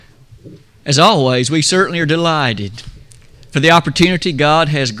As always, we certainly are delighted for the opportunity God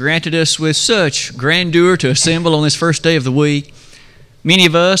has granted us with such grandeur to assemble on this first day of the week. Many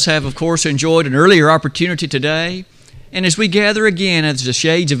of us have, of course, enjoyed an earlier opportunity today, and as we gather again as the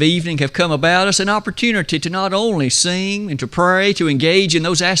shades of evening have come about us, an opportunity to not only sing and to pray, to engage in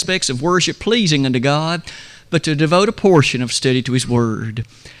those aspects of worship pleasing unto God, but to devote a portion of study to His Word.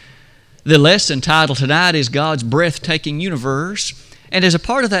 The lesson titled tonight is God's Breathtaking Universe. And as a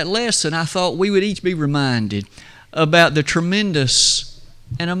part of that lesson, I thought we would each be reminded about the tremendous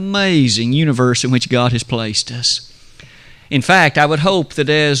and amazing universe in which God has placed us. In fact, I would hope that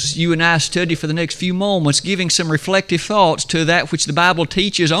as you and I study for the next few moments, giving some reflective thoughts to that which the Bible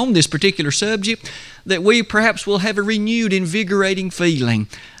teaches on this particular subject, that we perhaps will have a renewed, invigorating feeling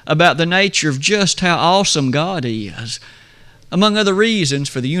about the nature of just how awesome God is, among other reasons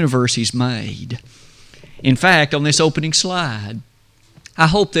for the universe He's made. In fact, on this opening slide, I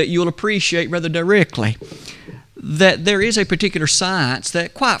hope that you'll appreciate rather directly that there is a particular science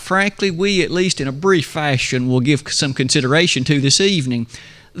that, quite frankly, we, at least in a brief fashion, will give some consideration to this evening,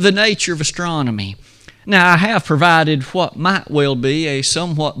 the nature of astronomy. Now, I have provided what might well be a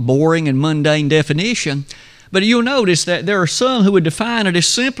somewhat boring and mundane definition, but you'll notice that there are some who would define it as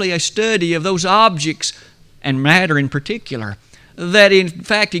simply a study of those objects, and matter in particular, that in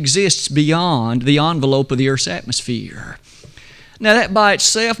fact exists beyond the envelope of the Earth's atmosphere. Now, that by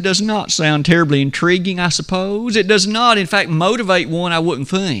itself does not sound terribly intriguing, I suppose. It does not, in fact, motivate one, I wouldn't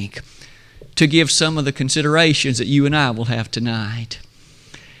think, to give some of the considerations that you and I will have tonight.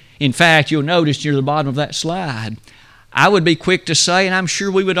 In fact, you'll notice near the bottom of that slide, I would be quick to say, and I'm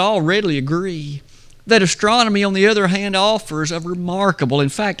sure we would all readily agree, that astronomy, on the other hand, offers a remarkable, in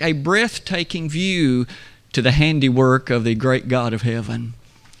fact, a breathtaking view to the handiwork of the great God of heaven.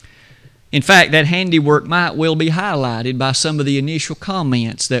 In fact, that handiwork might well be highlighted by some of the initial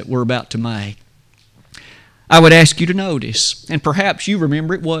comments that we're about to make. I would ask you to notice, and perhaps you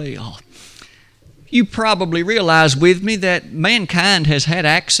remember it well. You probably realize with me that mankind has had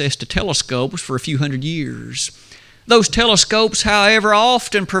access to telescopes for a few hundred years. Those telescopes, however,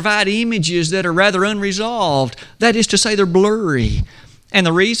 often provide images that are rather unresolved. That is to say, they're blurry. And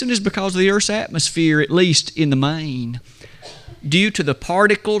the reason is because of the Earth's atmosphere, at least in the main. Due to the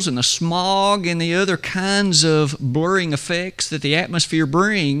particles and the smog and the other kinds of blurring effects that the atmosphere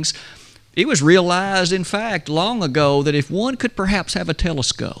brings, it was realized, in fact, long ago that if one could perhaps have a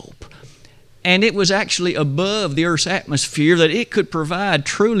telescope, and it was actually above the Earth's atmosphere, that it could provide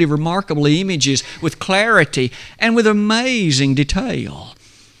truly remarkable images with clarity and with amazing detail.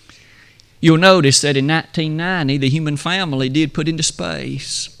 You'll notice that in 1990, the human family did put into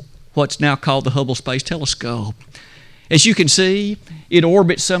space what's now called the Hubble Space Telescope. As you can see, it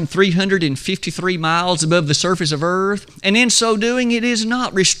orbits some 353 miles above the surface of Earth, and in so doing, it is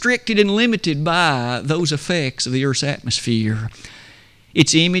not restricted and limited by those effects of the Earth's atmosphere.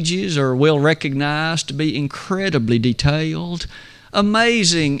 Its images are well recognized to be incredibly detailed,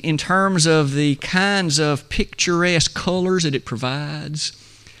 amazing in terms of the kinds of picturesque colors that it provides.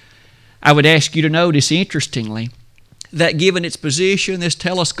 I would ask you to notice, interestingly, that given its position, this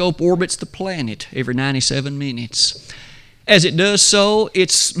telescope orbits the planet every 97 minutes. As it does so,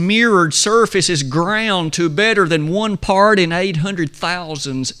 its mirrored surface is ground to better than 1 part in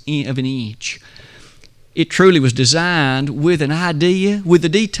 800,000 of an inch. It truly was designed with an idea, with the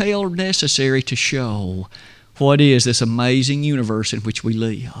detail necessary to show what is this amazing universe in which we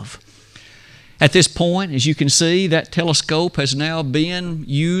live. At this point, as you can see, that telescope has now been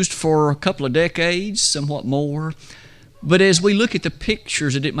used for a couple of decades, somewhat more. But as we look at the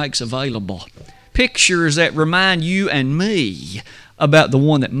pictures that it makes available, pictures that remind you and me about the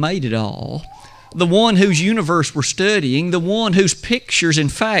one that made it all, the one whose universe we're studying, the one whose pictures, in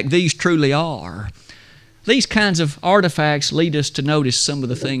fact, these truly are, these kinds of artifacts lead us to notice some of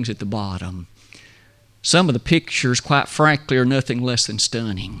the things at the bottom. Some of the pictures, quite frankly, are nothing less than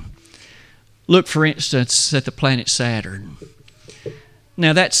stunning. Look, for instance, at the planet Saturn.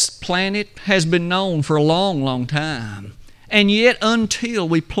 Now, that planet has been known for a long, long time. And yet, until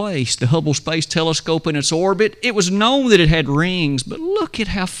we placed the Hubble Space Telescope in its orbit, it was known that it had rings, but look at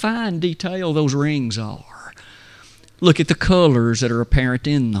how fine detail those rings are. Look at the colors that are apparent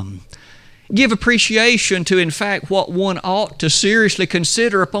in them. Give appreciation to, in fact, what one ought to seriously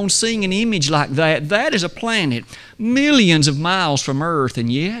consider upon seeing an image like that. That is a planet millions of miles from Earth,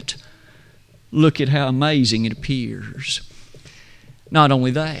 and yet, look at how amazing it appears. Not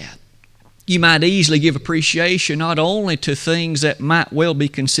only that, you might easily give appreciation not only to things that might well be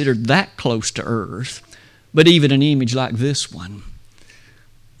considered that close to Earth, but even an image like this one.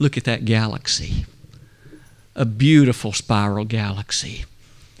 Look at that galaxy. A beautiful spiral galaxy.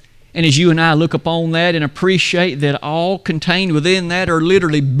 And as you and I look upon that and appreciate that all contained within that are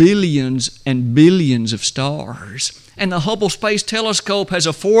literally billions and billions of stars. And the Hubble Space Telescope has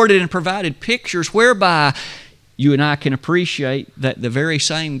afforded and provided pictures whereby you and I can appreciate that the very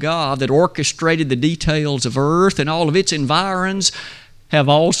same God that orchestrated the details of Earth and all of its environs have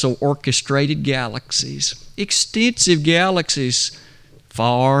also orchestrated galaxies, extensive galaxies,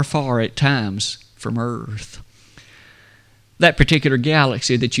 far, far at times from Earth. That particular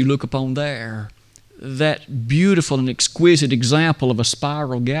galaxy that you look upon there, that beautiful and exquisite example of a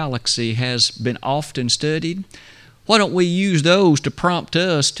spiral galaxy has been often studied. Why don't we use those to prompt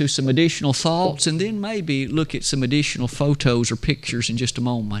us to some additional thoughts and then maybe look at some additional photos or pictures in just a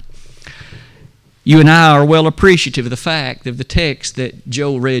moment. You and I are well appreciative of the fact of the text that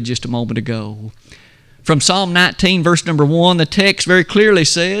Joe read just a moment ago. From Psalm 19, verse number 1, the text very clearly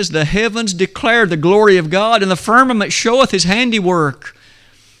says, "The heavens declare the glory of God, and the firmament showeth His handiwork."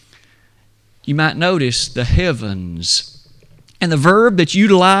 You might notice the heavens. And the verb that's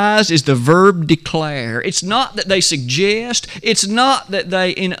utilized is the verb declare. It's not that they suggest. It's not that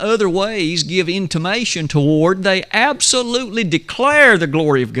they in other ways give intimation toward. They absolutely declare the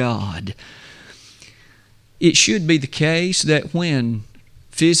glory of God. It should be the case that when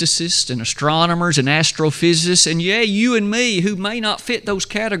physicists and astronomers and astrophysicists, and you and me who may not fit those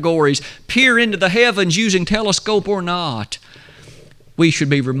categories, peer into the heavens using telescope or not, we should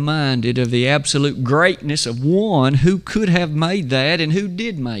be reminded of the absolute greatness of one who could have made that and who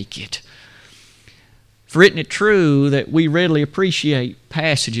did make it. For isn't it true that we readily appreciate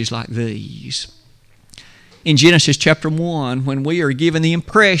passages like these? In Genesis chapter 1, when we are given the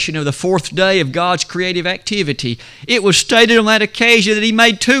impression of the fourth day of God's creative activity, it was stated on that occasion that He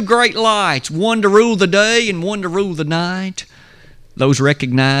made two great lights, one to rule the day and one to rule the night. Those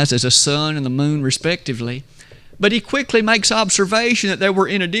recognized as the sun and the moon respectively. But He quickly makes observation that there were,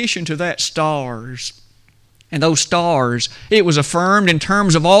 in addition to that, stars. And those stars, it was affirmed in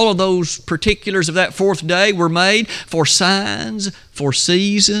terms of all of those particulars of that fourth day, were made for signs, for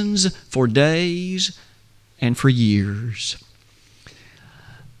seasons, for days, and for years.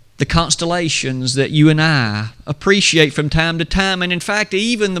 The constellations that you and I appreciate from time to time, and in fact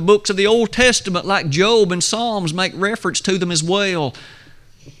even the books of the Old Testament like Job and Psalms make reference to them as well.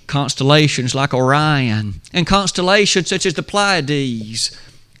 Constellations like Orion and constellations such as the Pleiades.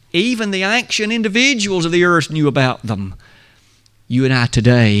 Even the ancient individuals of the earth knew about them. You and I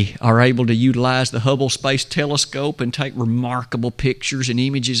today are able to utilize the Hubble Space Telescope and take remarkable pictures and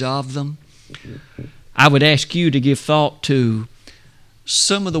images of them. I would ask you to give thought to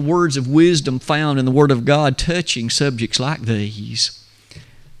some of the words of wisdom found in the Word of God touching subjects like these.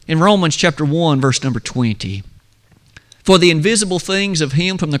 In Romans chapter 1, verse number 20, "For the invisible things of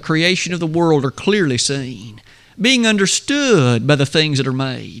Him from the creation of the world are clearly seen, being understood by the things that are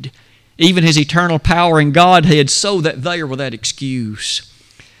made, even His eternal power and Godhead, so that they are without excuse."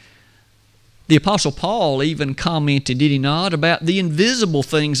 The Apostle Paul even commented, did he not, about the invisible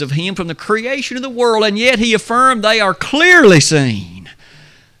things of Him from the creation of the world, and yet he affirmed they are clearly seen.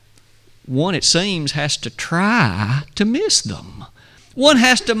 One, it seems, has to try to miss them. One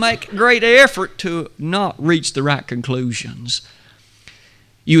has to make great effort to not reach the right conclusions.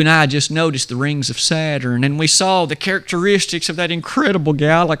 You and I just noticed the rings of Saturn, and we saw the characteristics of that incredible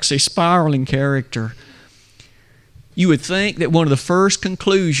galaxy, spiraling character. You would think that one of the first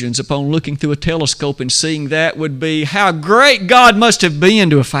conclusions upon looking through a telescope and seeing that would be how great God must have been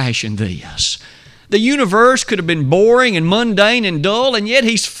to have fashioned this. The universe could have been boring and mundane and dull, and yet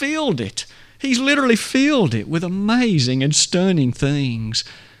He's filled it. He's literally filled it with amazing and stunning things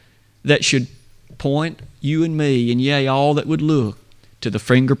that should point you and me, and yea, all that would look, to the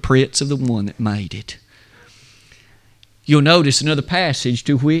fingerprints of the one that made it. You'll notice another passage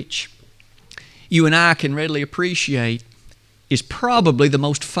to which you and I can readily appreciate is probably the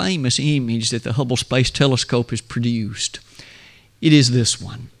most famous image that the Hubble Space Telescope has produced. It is this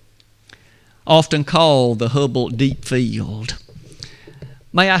one, often called the Hubble Deep Field.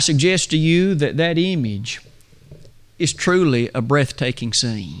 May I suggest to you that that image is truly a breathtaking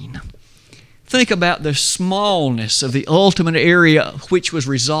scene. Think about the smallness of the ultimate area which was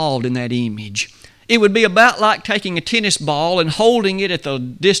resolved in that image. It would be about like taking a tennis ball and holding it at the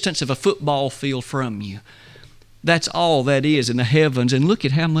distance of a football field from you. That's all that is in the heavens, and look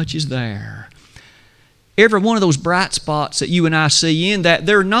at how much is there. Every one of those bright spots that you and I see in that,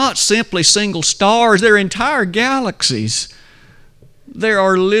 they're not simply single stars, they're entire galaxies. There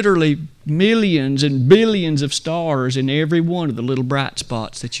are literally millions and billions of stars in every one of the little bright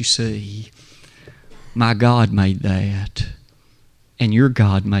spots that you see. My God made that, and your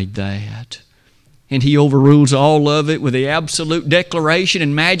God made that. and He overrules all of it with the absolute declaration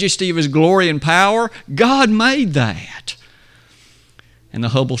and majesty of His glory and power. God made that. And the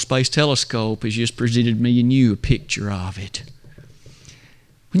Hubble Space Telescope has just presented me and you a picture of it.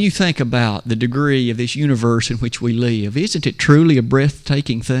 When you think about the degree of this universe in which we live, isn't it truly a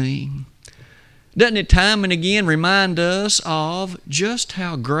breathtaking thing? Doesn't it time and again remind us of just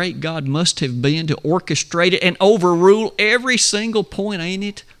how great God must have been to orchestrate it and overrule every single point in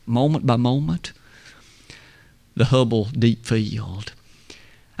it, moment by moment? The Hubble Deep Field.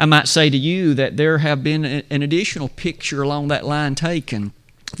 I might say to you that there have been an additional picture along that line taken.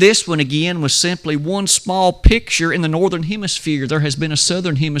 This one again was simply one small picture in the northern hemisphere. There has been a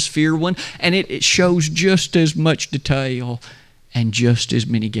southern hemisphere one, and it shows just as much detail and just as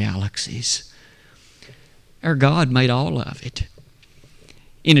many galaxies. Our God made all of it.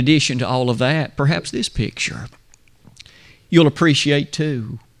 In addition to all of that, perhaps this picture you'll appreciate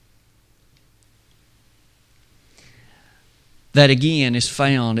too. That again is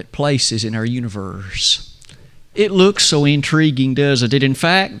found at places in our universe. It looks so intriguing, doesn't it? In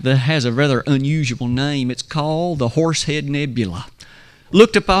fact, that has a rather unusual name. It's called the Horsehead Nebula.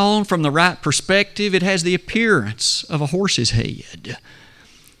 Looked upon from the right perspective, it has the appearance of a horse's head.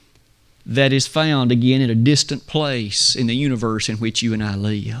 That is found again in a distant place in the universe in which you and I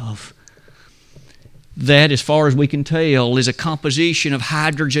live. That, as far as we can tell, is a composition of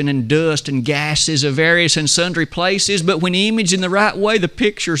hydrogen and dust and gases of various and sundry places, but when imaged in the right way, the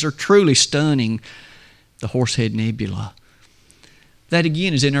pictures are truly stunning. The Horsehead Nebula. That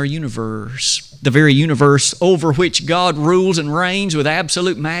again is in our universe, the very universe over which God rules and reigns with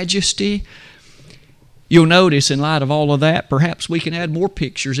absolute majesty. You'll notice, in light of all of that, perhaps we can add more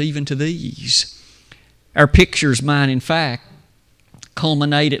pictures even to these. Our pictures might, in fact,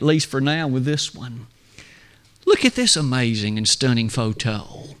 culminate, at least for now, with this one. Look at this amazing and stunning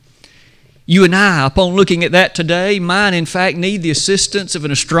photo. You and I, upon looking at that today, might in fact need the assistance of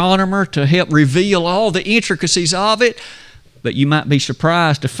an astronomer to help reveal all the intricacies of it, but you might be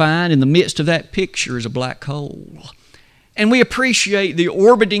surprised to find in the midst of that picture is a black hole. And we appreciate the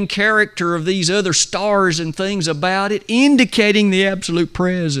orbiting character of these other stars and things about it, indicating the absolute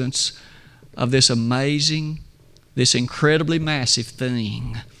presence of this amazing, this incredibly massive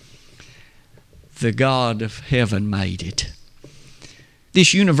thing. The God of heaven made it.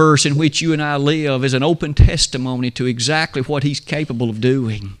 This universe in which you and I live is an open testimony to exactly what He's capable of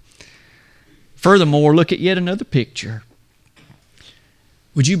doing. Furthermore, look at yet another picture.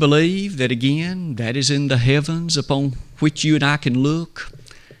 Would you believe that again, that is in the heavens upon which you and I can look?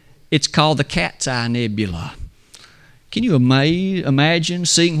 It's called the Cat's Eye Nebula. Can you imagine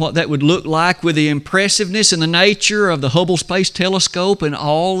seeing what that would look like with the impressiveness and the nature of the Hubble Space Telescope and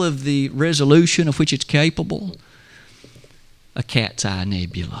all of the resolution of which it's capable? A Cat's Eye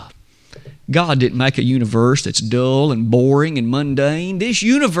Nebula. God didn't make a universe that's dull and boring and mundane. This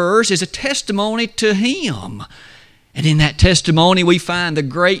universe is a testimony to Him. And in that testimony we find the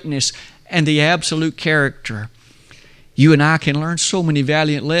greatness and the absolute character. You and I can learn so many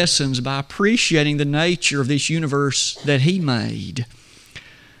valiant lessons by appreciating the nature of this universe that He made.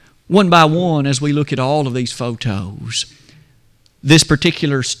 One by one, as we look at all of these photos, this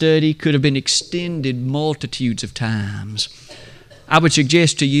particular study could have been extended multitudes of times. I would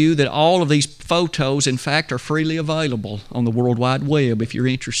suggest to you that all of these photos, in fact, are freely available on the World Wide Web if you're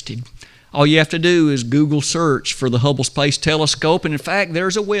interested. All you have to do is Google search for the Hubble Space Telescope, and in fact,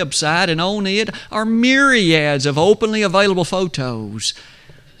 there's a website, and on it are myriads of openly available photos.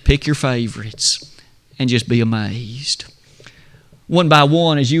 Pick your favorites and just be amazed. One by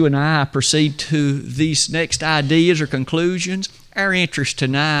one, as you and I proceed to these next ideas or conclusions, our interest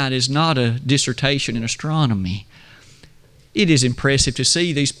tonight is not a dissertation in astronomy. It is impressive to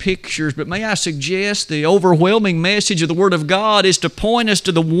see these pictures, but may I suggest the overwhelming message of the Word of God is to point us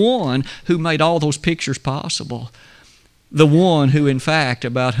to the one who made all those pictures possible. The one who, in fact,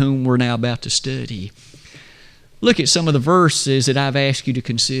 about whom we're now about to study. Look at some of the verses that I've asked you to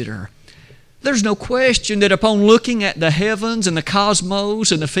consider. There's no question that upon looking at the heavens and the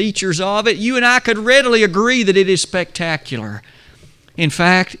cosmos and the features of it, you and I could readily agree that it is spectacular. In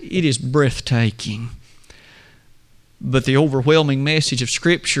fact, it is breathtaking. But the overwhelming message of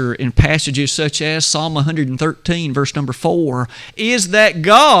Scripture in passages such as Psalm 113, verse number 4, is that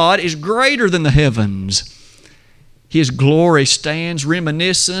God is greater than the heavens. His glory stands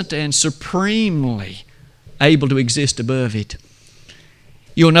reminiscent and supremely able to exist above it.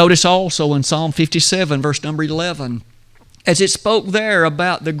 You'll notice also in Psalm 57, verse number 11, as it spoke there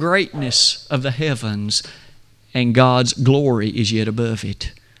about the greatness of the heavens and God's glory is yet above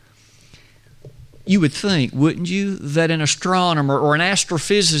it. You would think, wouldn't you, that an astronomer or an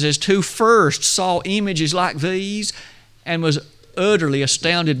astrophysicist who first saw images like these and was utterly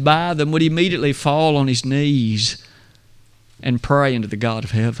astounded by them would immediately fall on his knees and pray unto the God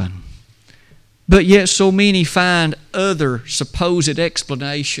of heaven. But yet so many find other supposed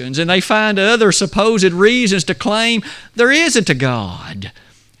explanations, and they find other supposed reasons to claim there isn't a God.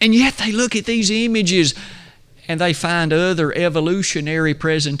 And yet they look at these images and they find other evolutionary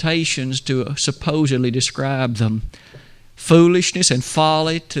presentations to supposedly describe them. Foolishness and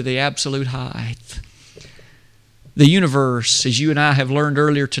folly to the absolute height. The universe, as you and I have learned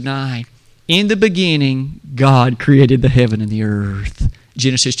earlier tonight, in the beginning, God created the heaven and the earth.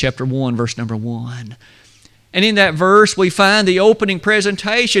 Genesis chapter 1, verse number 1. And in that verse, we find the opening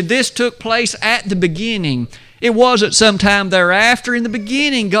presentation. This took place at the beginning. It wasn't sometime thereafter. In the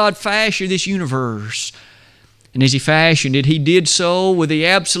beginning, God fashioned this universe. And as He fashioned it, He did so with the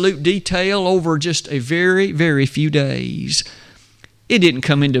absolute detail over just a very, very few days. It didn't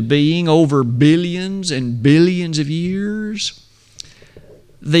come into being over billions and billions of years.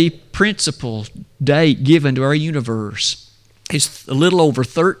 The principal date given to our universe is a little over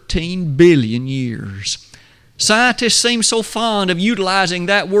 13 billion years. Scientists seem so fond of utilizing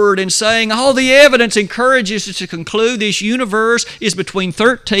that word and saying, all the evidence encourages us to conclude this universe is between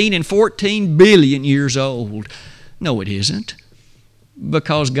 13 and 14 billion years old. No, it isn't,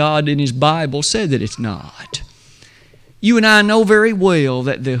 because God in His Bible said that it's not. You and I know very well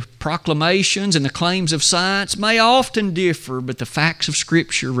that the proclamations and the claims of science may often differ, but the facts of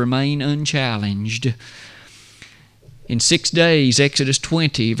Scripture remain unchallenged. In 6 days, Exodus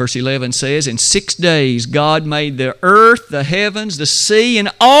 20, verse 11 says, in 6 days God made the earth, the heavens, the sea, and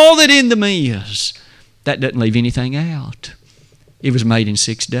all that in them is. That doesn't leave anything out. It was made in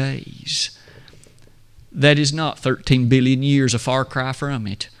 6 days. That is not 13 billion years, a far cry from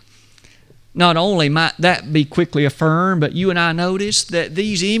it. Not only might that be quickly affirmed, but you and I notice that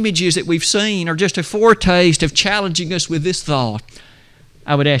these images that we've seen are just a foretaste of challenging us with this thought.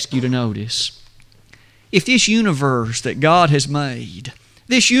 I would ask you to notice. If this universe that God has made,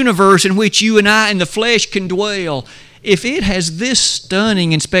 this universe in which you and I in the flesh can dwell, if it has this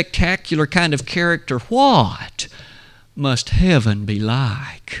stunning and spectacular kind of character, what must heaven be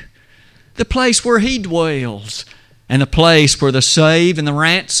like? The place where He dwells, and the place where the saved and the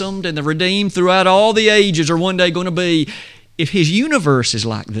ransomed and the redeemed throughout all the ages are one day going to be. If His universe is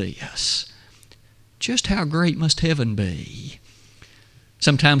like this, just how great must heaven be?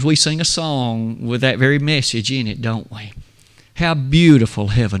 Sometimes we sing a song with that very message in it, don't we? How beautiful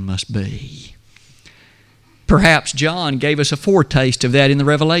heaven must be. Perhaps John gave us a foretaste of that in the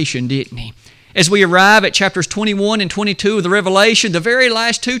Revelation, didn't he? As we arrive at chapters 21 and 22 of the Revelation, the very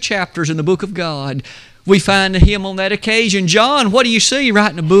last 2 chapters in the book of God, we find him on that occasion. John, what do you see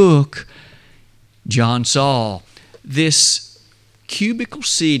writing a book? John saw this cubical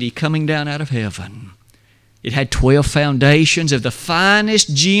city coming down out of heaven. It had 12 foundations of the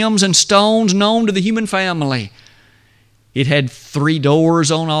finest gems and stones known to the human family. It had 3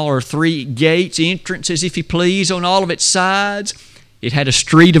 doors on all, or 3 gates, entrances, if you please, on all of its sides. It had a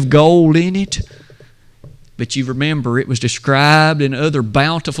street of gold in it. But you remember, it was described in other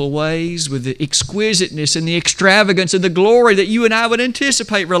bountiful ways with the exquisiteness and the extravagance and the glory that you and I would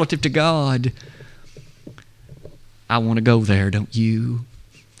anticipate relative to God. I want to go there, don't you?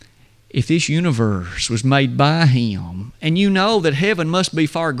 If this universe was made by Him, and you know that heaven must be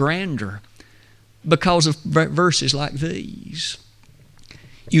far grander because of verses like these.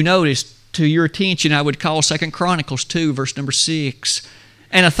 You notice, to your attention, I would call 2 Chronicles 2, verse number 6,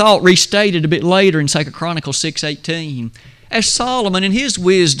 and a thought restated a bit later in 2 Chronicles 6:18. As Solomon in his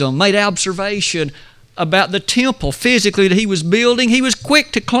wisdom made observation about the temple physically that he was building, he was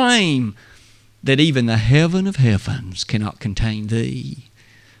quick to claim that even the heaven of heavens cannot contain thee.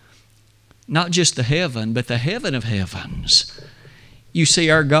 Not just the heaven, but the heaven of heavens. You see,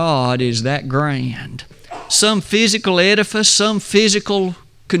 our God is that grand. Some physical edifice, some physical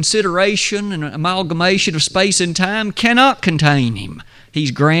consideration and amalgamation of space and time cannot contain Him.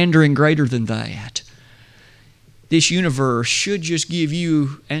 He's grander and greater than that. This universe should just give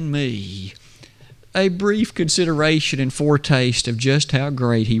you and me a brief consideration and foretaste of just how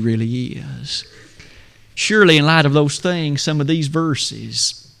great He really is. Surely, in light of those things, some of these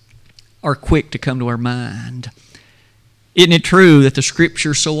verses are quick to come to our mind. Isn't it true that the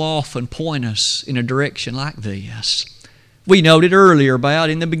Scriptures so often point us in a direction like this? We noted earlier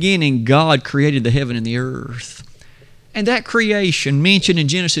about in the beginning God created the heaven and the earth. And that creation mentioned in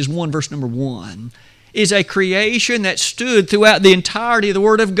Genesis 1 verse number 1 is a creation that stood throughout the entirety of the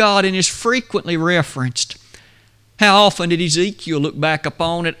Word of God and is frequently referenced. How often did Ezekiel look back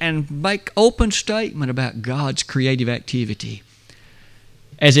upon it and make open statement about God's creative activity?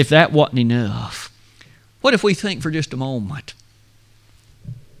 As if that wasn't enough, what if we think for just a moment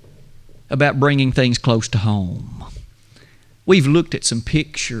about bringing things close to home? We've looked at some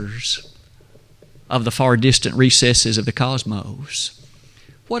pictures of the far distant recesses of the cosmos.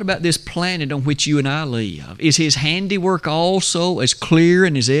 What about this planet on which you and I live? Is His handiwork also as clear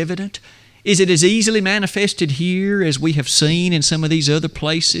and as evident? Is it as easily manifested here as we have seen in some of these other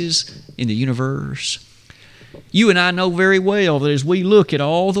places in the universe? You and I know very well that as we look at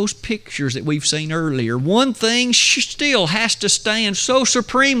all those pictures that we've seen earlier, one thing still has to stand so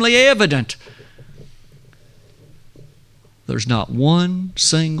supremely evident. There's not one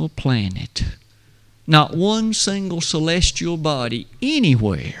single planet, not one single celestial body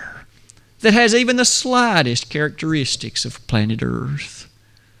anywhere that has even the slightest characteristics of planet Earth.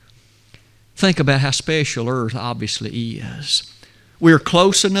 Think about how special Earth obviously is. We're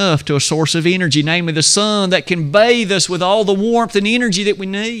close enough to a source of energy, namely the sun, that can bathe us with all the warmth and energy that we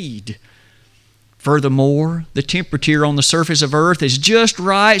need. Furthermore, the temperature on the surface of Earth is just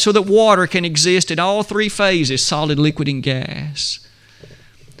right so that water can exist in all three phases, solid, liquid, and gas.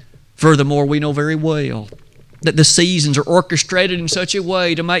 Furthermore, we know very well that the seasons are orchestrated in such a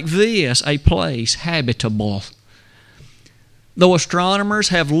way to make this a place habitable. Though astronomers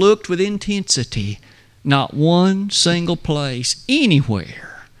have looked with intensity, not one single place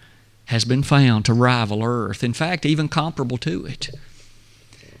anywhere has been found to rival Earth. In fact, even comparable to it.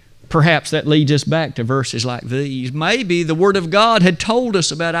 Perhaps that leads us back to verses like these. Maybe the Word of God had told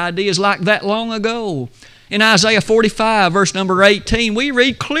us about ideas like that long ago. In Isaiah 45, verse number 18, we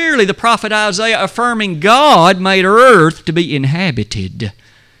read clearly the prophet Isaiah affirming God made earth to be inhabited.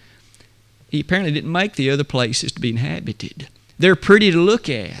 He apparently didn't make the other places to be inhabited. They're pretty to look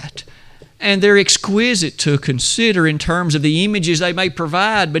at, and they're exquisite to consider in terms of the images they may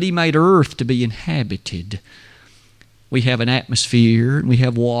provide, but He made earth to be inhabited. We have an atmosphere, and we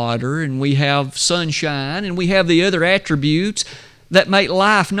have water, and we have sunshine, and we have the other attributes that make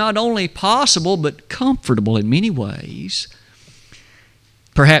life not only possible, but comfortable in many ways.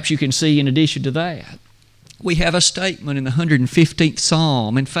 Perhaps you can see in addition to that, we have a statement in the 115th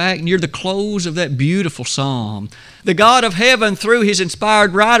Psalm. In fact, near the close of that beautiful psalm, the God of heaven, through His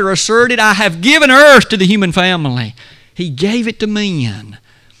inspired writer, asserted, I have given earth to the human family. He gave it to men.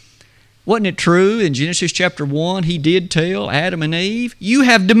 Wasn't it true in Genesis chapter 1, He did tell Adam and Eve, you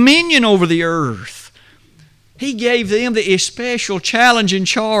have dominion over the earth. He gave them the especial challenge and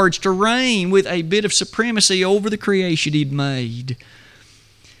charge to reign with a bit of supremacy over the creation He'd made.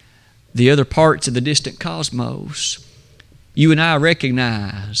 The other parts of the distant cosmos, you and I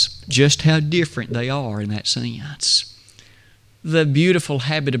recognize just how different they are in that sense. The beautiful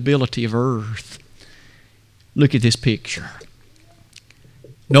habitability of earth. Look at this picture.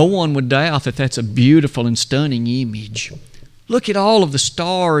 No one would doubt that that's a beautiful and stunning image. Look at all of the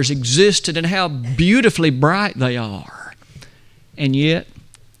stars existed and how beautifully bright they are. And yet,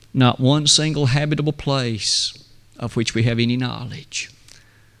 not one single habitable place of which we have any knowledge.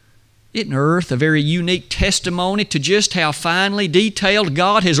 Isn't earth a very unique testimony to just how finely detailed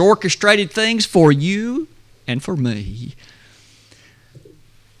God has orchestrated things for you and for me?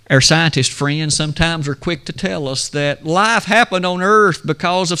 Our scientist friends sometimes are quick to tell us that life happened on earth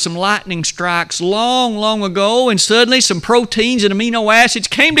because of some lightning strikes long, long ago, and suddenly some proteins and amino acids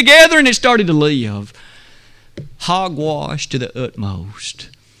came together and it started to live. Hogwash to the utmost.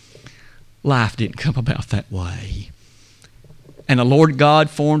 Life didn't come about that way. And the Lord God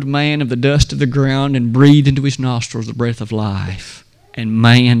formed man of the dust of the ground and breathed into his nostrils the breath of life. And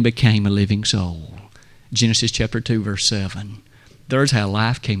man became a living soul. Genesis chapter 2, verse 7. There's how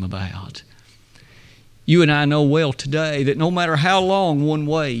life came about. You and I know well today that no matter how long one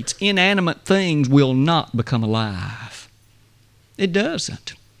waits, inanimate things will not become alive. It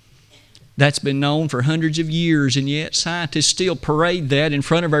doesn't. That's been known for hundreds of years, and yet scientists still parade that in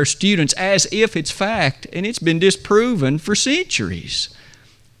front of our students as if it's fact, and it's been disproven for centuries.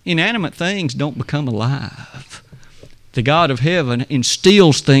 Inanimate things don't become alive. The God of heaven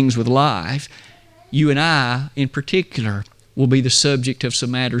instills things with life. You and I, in particular, will be the subject of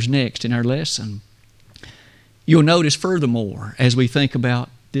some matters next in our lesson. You'll notice furthermore, as we think about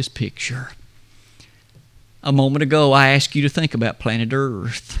this picture. A moment ago, I asked you to think about planet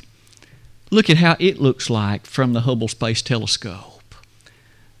Earth. Look at how it looks like from the Hubble Space Telescope.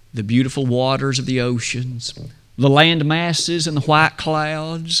 The beautiful waters of the oceans, the land masses and the white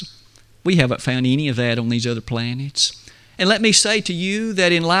clouds. We haven't found any of that on these other planets. And let me say to you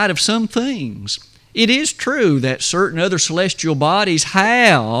that in light of some things, It is true that certain other celestial bodies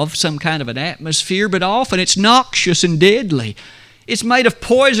have some kind of an atmosphere, but often it's noxious and deadly. It's made of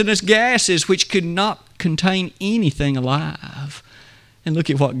poisonous gases which could not contain anything alive. And look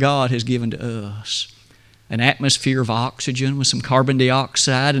at what God has given to us. An atmosphere of oxygen with some carbon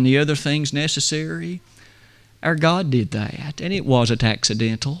dioxide and the other things necessary. Our God did that, and it wasn't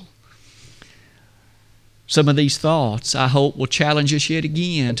accidental. Some of these thoughts, I hope, will challenge us yet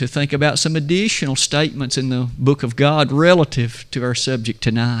again to think about some additional statements in the book of God relative to our subject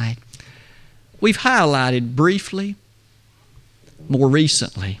tonight. We've highlighted briefly, more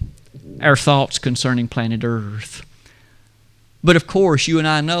recently, our thoughts concerning planet Earth. But of course, you and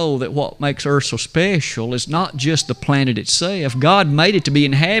I know that what makes Earth so special is not just the planet itself. God made it to be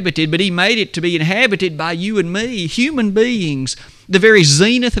inhabited, but He made it to be inhabited by you and me, human beings, the very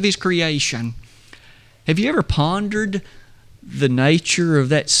zenith of His creation. Have you ever pondered the nature of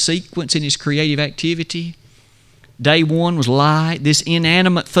that sequence in His creative activity? Day one was light, this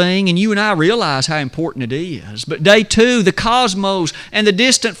inanimate thing, and you and I realize how important it is. But day two, the cosmos and the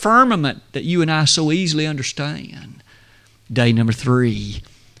distant firmament that you and I so easily understand. Day number three,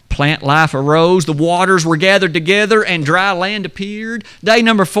 plant life arose, the waters were gathered together, and dry land appeared. Day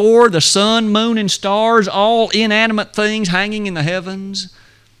number four, the sun, moon, and stars, all inanimate things hanging in the heavens.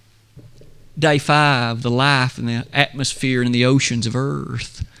 Day five, the life in the atmosphere and the oceans of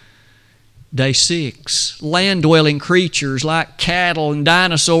earth. Day six, land-dwelling creatures like cattle and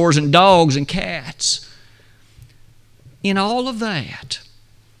dinosaurs and dogs and cats. In all of that,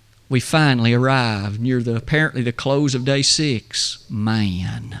 we finally arrived near apparently the close of day six,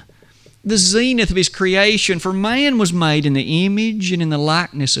 man. The zenith of His creation, for man was made in the image and in the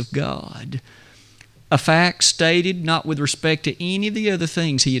likeness of God. A fact stated not with respect to any of the other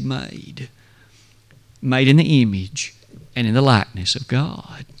things He had made. Made in the image and in the likeness of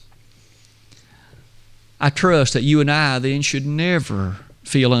God. I trust that you and I then should never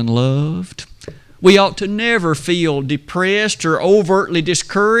feel unloved. We ought to never feel depressed or overtly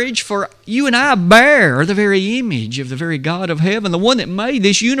discouraged, for you and I bear the very image of the very God of heaven, the one that made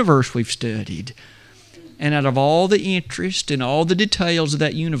this universe we've studied. And out of all the interest and all the details of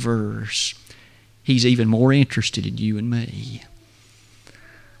that universe, He's even more interested in you and me.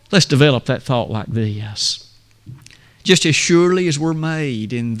 Let's develop that thought like this. Just as surely as we're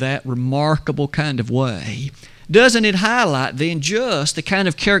made in that remarkable kind of way, doesn't it highlight then just the kind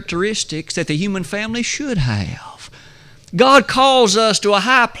of characteristics that the human family should have? God calls us to a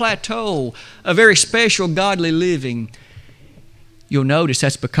high plateau, a very special godly living. You'll notice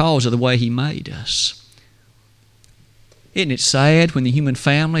that's because of the way He made us. Isn't it sad when the human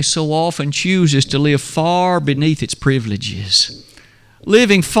family so often chooses to live far beneath its privileges?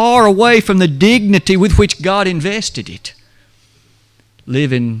 Living far away from the dignity with which God invested it.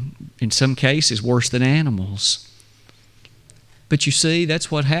 Living, in some cases, worse than animals. But you see,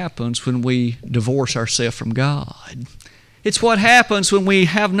 that's what happens when we divorce ourselves from God. It's what happens when we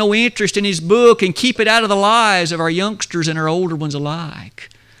have no interest in His book and keep it out of the lives of our youngsters and our older ones alike.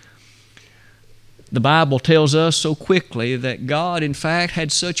 The Bible tells us so quickly that God, in fact,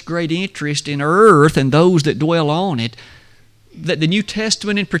 had such great interest in earth and those that dwell on it, that the New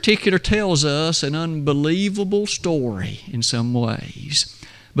Testament in particular tells us an unbelievable story in some ways,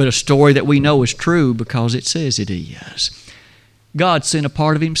 but a story that we know is true because it says it is. God sent a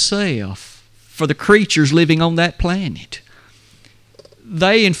part of Himself for the creatures living on that planet.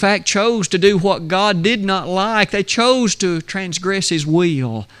 They, in fact, chose to do what God did not like. They chose to transgress His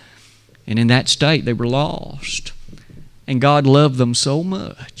will, and in that state they were lost. And God loved them so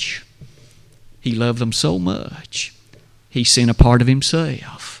much. He loved them so much. He sent a part of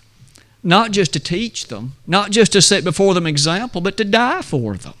Himself, not just to teach them, not just to set before them example, but to die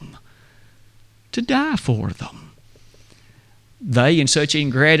for them. To die for them. They, in such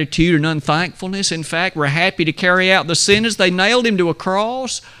ingratitude and unthankfulness, in fact, were happy to carry out the sentence. They nailed Him to a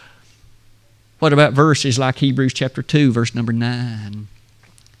cross. What about verses like Hebrews chapter 2, verse number 9?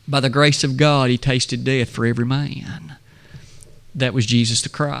 By the grace of God, He tasted death for every man. That was Jesus the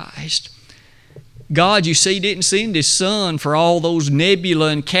Christ. God, you see, didn't send His Son for all those nebula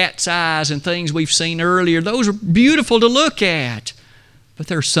and cat's eyes and things we've seen earlier. Those are beautiful to look at. But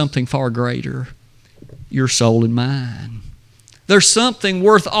there's something far greater. Your soul and mine. There's something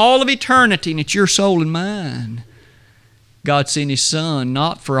worth all of eternity, and it's your soul and mine. God sent His Son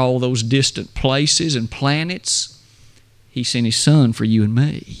not for all those distant places and planets. He sent His Son for you and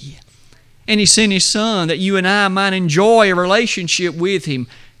me. And He sent His Son that you and I might enjoy a relationship with Him,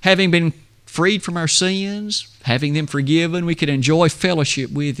 having been freed from our sins, having them forgiven, we could enjoy fellowship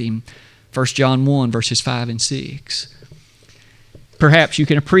with Him. 1 John 1, verses 5 and 6. perhaps you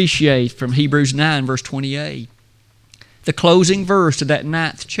can appreciate from Hebrews 9, verse 28. The closing verse of that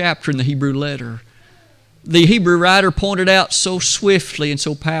 9th chapter in the Hebrew letter. The Hebrew writer pointed out so swiftly and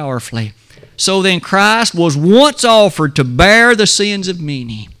so powerfully. So then Christ was once offered to bear the sins of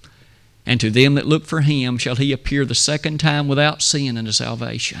many, and to them that look for Him shall He appear the second time without sin unto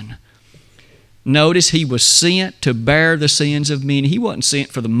salvation. Notice He was sent to bear the sins of many. He wasn't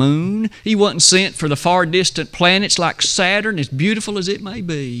sent for the moon. He wasn't sent for the far distant planets like Saturn, as beautiful as it may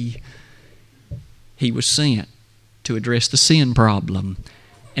be. He was sent to address the sin problem.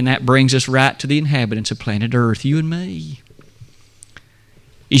 And that brings us right to the inhabitants of planet Earth, you and me.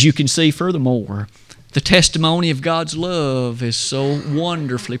 As you can see furthermore, the testimony of God's love is so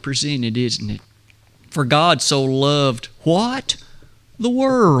wonderfully presented, isn't it? For God so loved what? The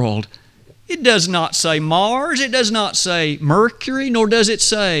world. It does not say Mars, it does not say Mercury, nor does it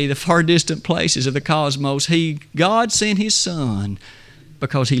say the far distant places of the cosmos. God sent His Son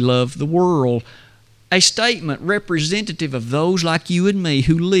because He loved the world. A statement representative of those like you and me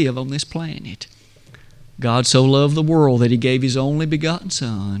who live on this planet. God so loved the world that He gave His only begotten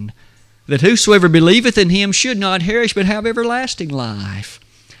Son, that whosoever believeth in Him should not perish but have everlasting life.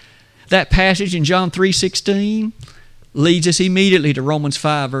 That passage in John 3:16 leads us immediately to Romans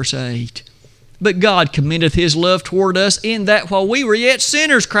 5, verse 8. But God commendeth His love toward us in that while we were yet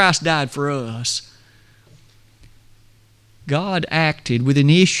sinners, Christ died for us. God acted with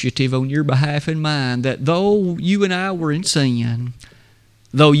initiative on your behalf and mine, that though you and I were in sin,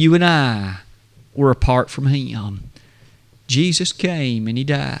 though you and I were apart from Him, Jesus came and He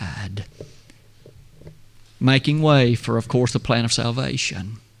died, making way for, of course, the plan of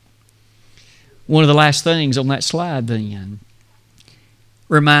salvation. One of the last things on that slide then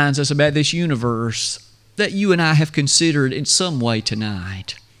reminds us about this universe that you and I have considered in some way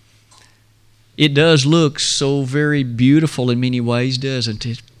tonight. It does look so very beautiful in many ways, doesn't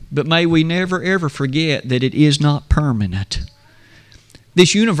it? But may we never ever forget that it is not permanent.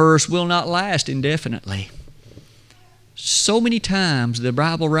 This universe will not last indefinitely. So many times the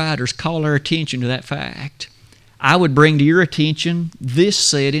Bible writers call our attention to that fact. I would bring to your attention this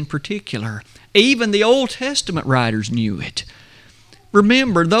said in particular. Even the Old Testament writers knew it.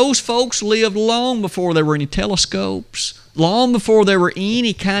 Remember, those folks lived long before there were any telescopes, long before there were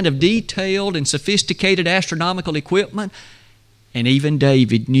any kind of detailed and sophisticated astronomical equipment. And even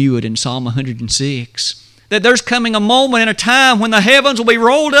David knew it in Psalm 106, that there's coming a moment and a time when the heavens will be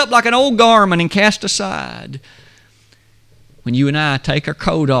rolled up like an old garment and cast aside. When you and I take our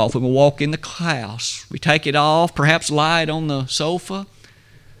coat off and we walk in the house, we take it off, perhaps lie it on the sofa.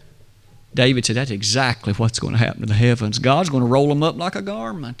 David said that's exactly what's going to happen to the heavens. God's going to roll them up like a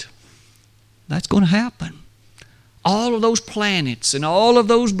garment. That's going to happen. All of those planets and all of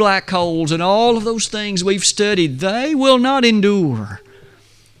those black holes and all of those things we've studied, they will not endure.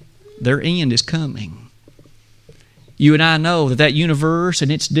 Their end is coming. You and I know that universe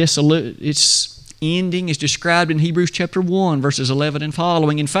and its ending is described in Hebrews chapter 1, verses 11 and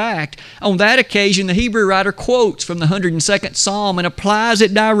following. In fact, on that occasion, the Hebrew writer quotes from the 102nd Psalm and applies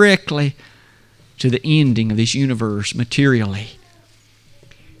it directly to the ending of this universe materially.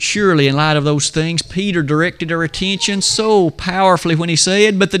 Surely, in light of those things, Peter directed our attention so powerfully when he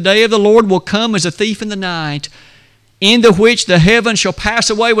said, "But the day of the Lord will come as a thief in the night, in the which the heavens shall pass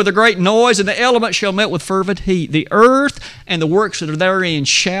away with a great noise, and the elements shall melt with fervent heat. The earth and the works that are therein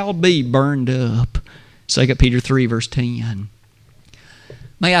shall be burned up." 2 Peter 3, verse 10.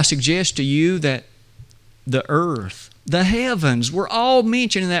 May I suggest to you that the earth, the heavens, were all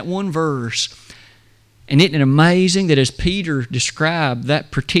mentioned in that one verse. And isn't it amazing that as Peter described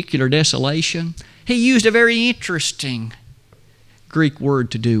that particular desolation, he used a very interesting Greek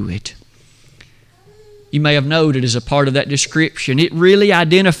word to do it. You may have noted as a part of that description, it really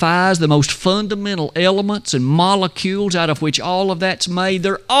identifies the most fundamental elements and molecules out of which all of that's made.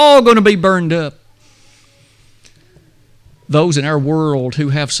 They're all going to be burned up. Those in our world who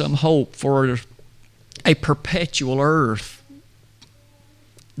have some hope for a perpetual earth,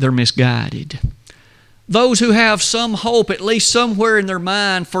 they're misguided. Those who have some hope, at least somewhere in their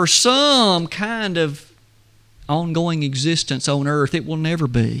mind, for some kind of ongoing existence on earth, it will never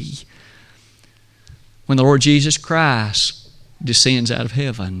be. When the Lord Jesus Christ descends out of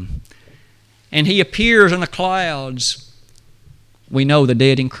heaven and He appears in the clouds, we know the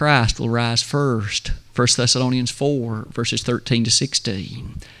dead in Christ will rise first. 1 Thessalonians 4, verses 13 to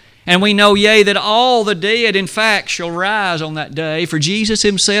 16. And we know, yea, that all the dead, in fact, shall rise on that day. For Jesus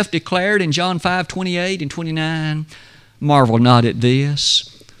Himself declared in John 5, 28 and 29, "Marvel not at this,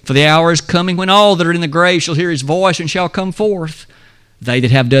 for the hour is coming when all that are in the grave shall hear His voice and shall come forth. They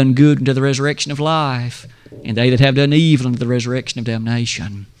that have done good unto the resurrection of life, and they that have done evil unto the resurrection of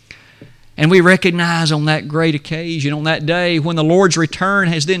damnation. And we recognize on that great occasion, on that day when the Lord's return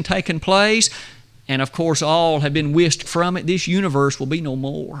has then taken place, and of course all have been whisked from it, this universe will be no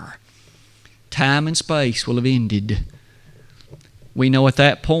more. Time and space will have ended. We know at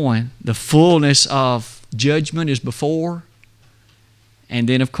that point the fullness of judgment is before, and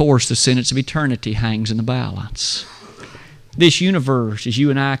then of course the sentence of eternity hangs in the balance. This universe, as you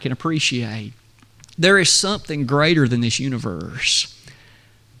and I can appreciate, there is something greater than this universe.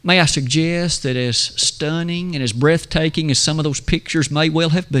 May I suggest that as stunning and as breathtaking as some of those pictures may well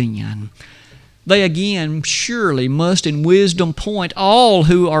have been, they again surely must in wisdom point all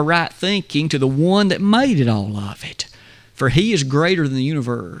who are right thinking to the one that made it all of it. For He is greater than the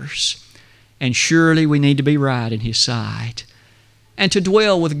universe, and surely we need to be right in His sight and to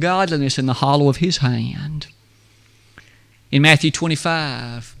dwell with godliness in the hollow of His hand. In Matthew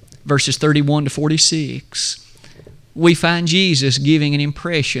 25, verses 31 to 46, we find Jesus giving an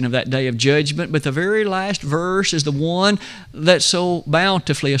impression of that day of judgment, but the very last verse is the one that so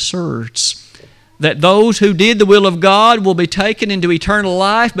bountifully asserts that those who did the will of God will be taken into eternal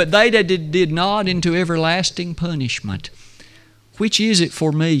life, but they that did not into everlasting punishment. Which is it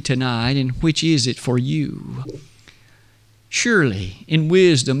for me tonight, and which is it for you? Surely, in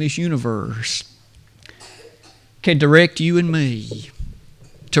wisdom, this universe can direct you and me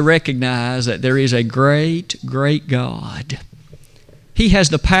to recognize that there is a great, great God. He has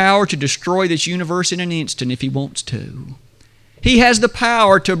the power to destroy this universe in an instant if He wants to. He has the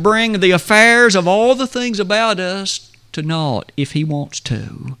power to bring the affairs of all the things about us to naught if He wants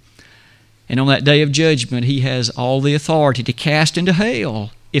to. And on that day of judgment, He has all the authority to cast into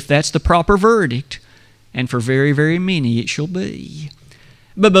hell if that's the proper verdict. And for very, very many it shall be.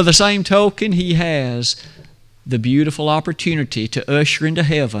 But by the same token, He has the beautiful opportunity to usher into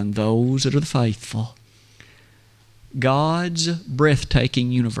heaven those that are the faithful. God's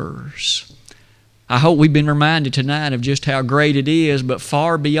breathtaking universe. I hope we've been reminded tonight of just how great it is, but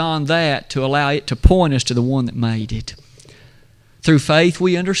far beyond that, to allow it to point us to the one that made it. Through faith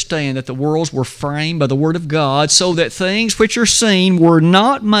we understand that the worlds were framed by the Word of God, so that things which are seen were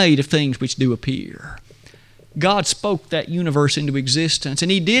not made of things which do appear. God spoke that universe into existence, and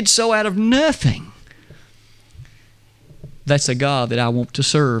He did so out of nothing. That's the God that I want to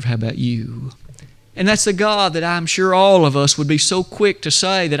serve. How about you? And that's the God that I'm sure all of us would be so quick to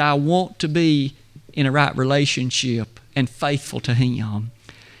say that I want to be in a right relationship and faithful to Him.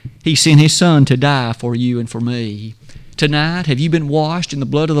 He sent His Son to die for you and for me. Tonight, have you been washed in the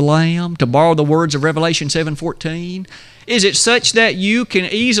blood of the Lamb? To borrow the words of Revelation 7:14, is it such that you can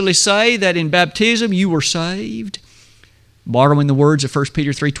easily say that in baptism you were saved? Borrowing the words of 1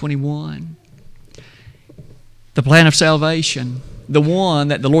 Peter 3:21. The plan of salvation, the one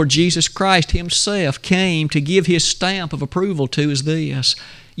that the Lord Jesus Christ Himself came to give His stamp of approval to, is this: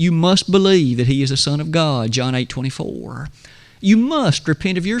 you must believe that He is the Son of God, John 8:24. You must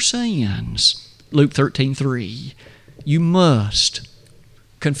repent of your sins, Luke 13:3. You must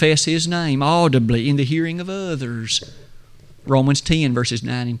confess His name audibly in the hearing of others, Romans 10, verses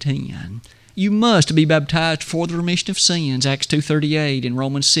 9 and 10. You must be baptized for the remission of sins, Acts 2:38, and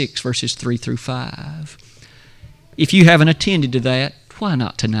Romans 6, verses 3 through 5. If you haven't attended to that, why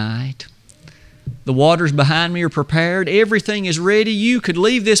not tonight? The waters behind me are prepared. Everything is ready. You could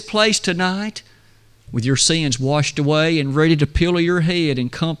leave this place tonight with your sins washed away and ready to pillow your head in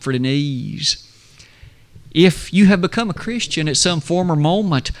comfort and ease. If you have become a Christian at some former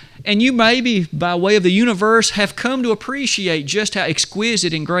moment, and you maybe by way of the universe have come to appreciate just how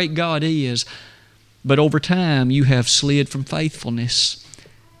exquisite and great God is, but over time you have slid from faithfulness.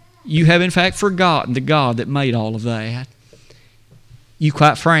 You have in fact forgotten the God that made all of that. You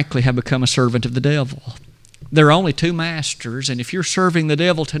quite frankly have become a servant of the devil. There are only two masters, and if you're serving the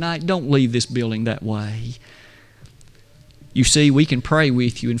devil tonight, don't leave this building that way. You see, we can pray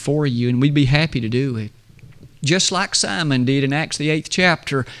with you and for you, and we'd be happy to do it. Just like Simon did in Acts the 8th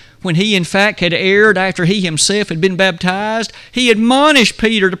chapter, when he in fact had erred after he himself had been baptized, he admonished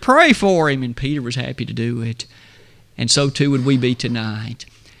Peter to pray for him, and Peter was happy to do it. And so too would we be tonight.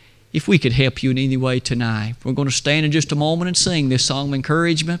 If we could help you in any way tonight, we're going to stand in just a moment and sing this song of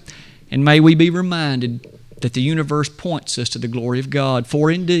encouragement, and may we be reminded that the universe points us to the glory of God. For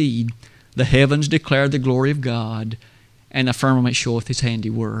indeed, the heavens declare the glory of God, and the firmament showeth His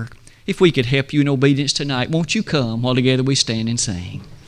handiwork. If we could help you in obedience tonight, won't you come while together we stand and sing?